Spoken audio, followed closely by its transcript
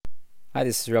Hi,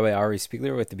 this is Rabbi Ari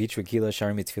Spiegler with the Beachwood Kila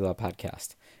Sharim Tefillah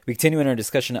podcast. We continue in our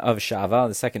discussion of Sha'ava,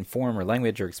 the second form or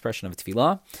language or expression of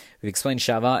Tefillah. We've explained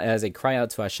Sha'ava as a cry out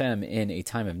to Hashem in a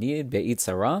time of need, Be'it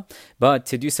Sarah, but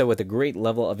to do so with a great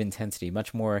level of intensity,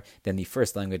 much more than the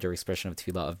first language or expression of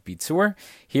Tefillah of Bitzur.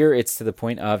 Here it's to the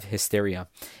point of hysteria.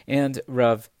 And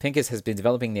Rav Pincus has been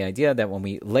developing the idea that when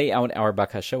we lay out our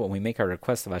bakasha, when we make our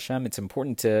requests of Hashem, it's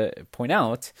important to point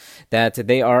out that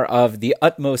they are of the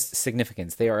utmost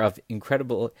significance. They are of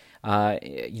incredible,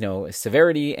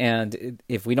 severity, and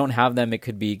if we don't have them, it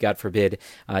could be, God forbid,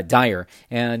 dire.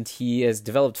 And he has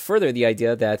developed further the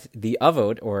idea that the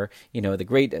avot, or the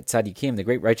great tzaddikim, the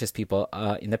great righteous people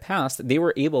in the past, they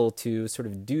were able to sort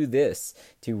of do this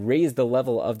to raise the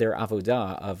level of their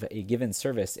avodah, of a given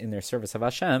service in their service of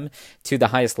Hashem, to the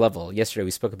highest level. Yesterday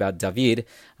we spoke about David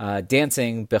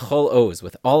dancing bechol oz,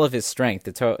 with all of his strength.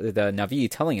 The Navi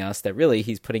telling us that really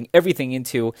he's putting everything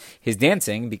into his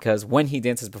dancing, because when he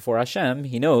dances before Hashem,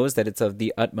 he knows that it's of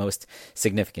the utmost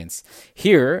significance.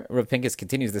 Here, Rav Pincus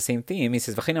continues the same theme. He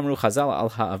says, "V'chein amru Chazal al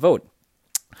ha'avot."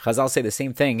 Chazal say the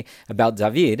same thing about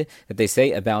David that they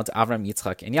say about Avram,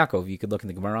 Yitzchak, and Yaakov. You could look in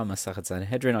the Gemara, Masachet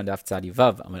Sanhedrin, on Daf Tzadi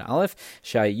Vav, Amud Aleph,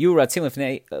 Shayu ratzim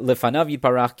lefanav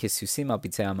yitbarach kisusim al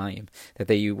pitzei hamayim, that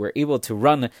they were able to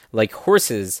run like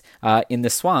horses in the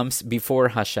swamps before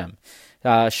Hashem.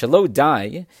 Shelo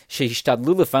dai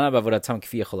shehishtadlu lefanav avodatam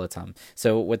kfi yecholatam.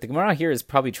 So what the Gemara here is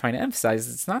probably trying to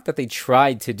emphasize, it's not that they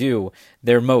tried to do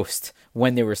their most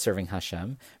when they were serving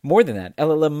Hashem. More than that,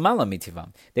 ela lemala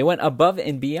mitivam. They went above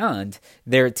and beyond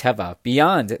their teva,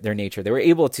 beyond their nature. They were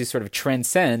able to sort of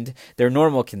transcend their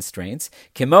normal constraints.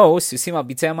 Kemo susim al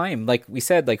bitzei hamayim, like we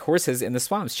said, like horses in the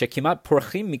swamps. Shekimat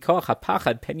porchim mikoch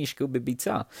hapachad pen yishku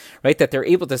bebitza. Right, that they're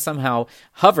able to somehow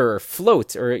hover, or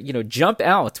float, or jump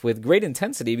out with great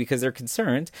intensity because they're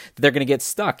concerned that they're going to get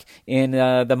stuck in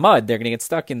the mud. They're going to get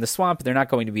stuck in the swamp. They're not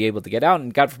going to be able to get out,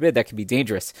 and God forbid that can be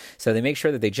dangerous. So they make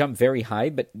sure that they jump very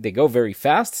high, but they go very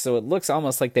fast, so it looks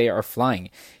almost like they are flying.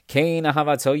 So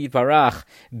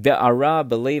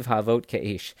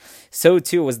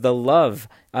too was the love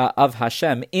of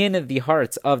Hashem in the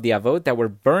hearts of the avot that were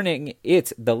burning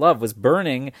it. The love was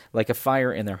burning like a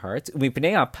fire in their hearts.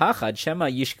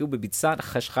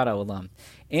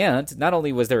 And not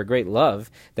only was there a great love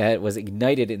that was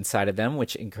ignited inside of them,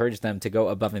 which encouraged them to go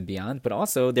above and beyond, but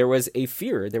also there was a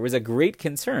fear, there was a great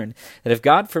concern that if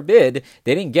God forbid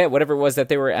they didn't get whatever it was that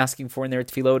they were asking for in their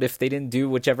tefillot, if they didn't do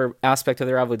whichever aspect of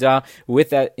their avodah with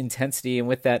that intensity and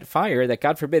with that fire, that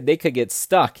God forbid they could get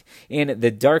stuck in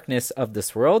the darkness of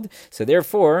this world. So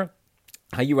therefore,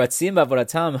 so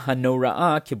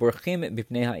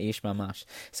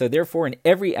therefore, in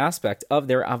every aspect of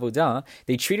their avodah,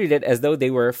 they treated it as though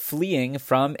they were fleeing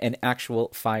from an actual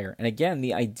fire. And again,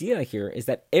 the idea here is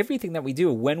that everything that we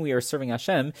do when we are serving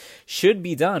Hashem should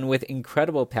be done with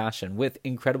incredible passion, with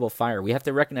incredible fire. We have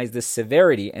to recognize the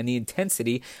severity and the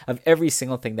intensity of every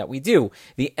single thing that we do.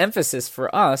 The emphasis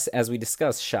for us, as we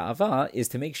discuss Sha'ava, is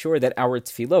to make sure that our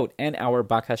tefillot and our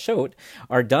bakashot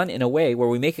are done in a way where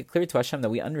we make it clear to Hashem that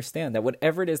we understand that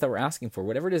whatever it is that we're asking for,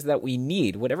 whatever it is that we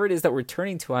need, whatever it is that we're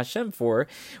turning to Hashem for,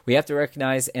 we have to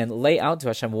recognize and lay out to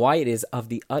Hashem why it is of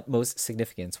the utmost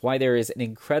significance, why there is an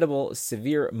incredible,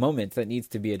 severe moment that needs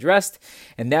to be addressed,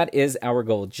 and that is our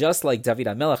goal. Just like David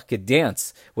HaMelech could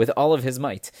dance with all of his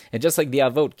might, and just like the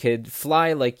Avot could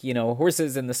fly like,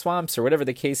 horses in the swamps, or whatever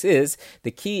the case is, the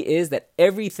key is that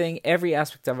every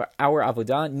aspect of our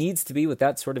Avodah needs to be with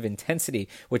that sort of intensity,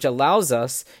 which allows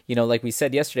us, like we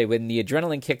said yesterday, when the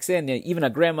adrenaline kicks in, even a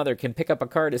grandmother can pick up a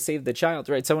car to save the child,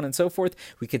 right? So on and so forth.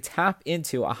 We could tap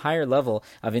into a higher level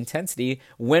of intensity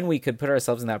when we could put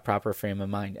ourselves in that proper frame of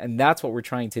mind. And that's what we're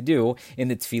trying to do in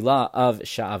the tefillah of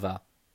Sha'ava.